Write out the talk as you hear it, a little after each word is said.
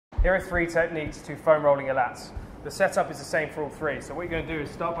Here are 3 techniques to foam rolling your lats. The setup is the same for all 3. So what you're going to do is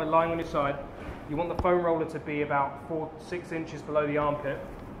start by lying on your side. You want the foam roller to be about 4-6 inches below the armpit.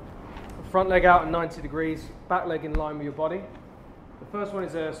 Front leg out at 90 degrees, back leg in line with your body. The first one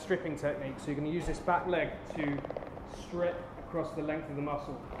is a stripping technique. So you're going to use this back leg to strip across the length of the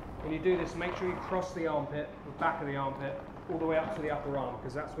muscle. When you do this, make sure you cross the armpit, the back of the armpit, all the way up to the upper arm,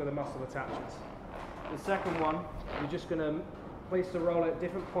 because that's where the muscle attaches. The second one, you're just going to place the roller at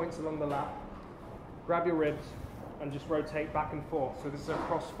different points along the lat, grab your ribs, and just rotate back and forth. So this is a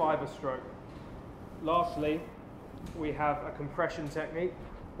cross fiber stroke. Lastly, we have a compression technique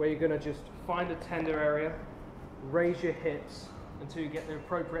where you're going to just find a tender area, raise your hips until you get the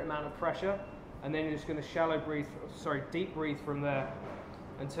appropriate amount of pressure, and then you're just going to deep breathe from there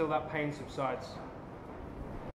until that pain subsides.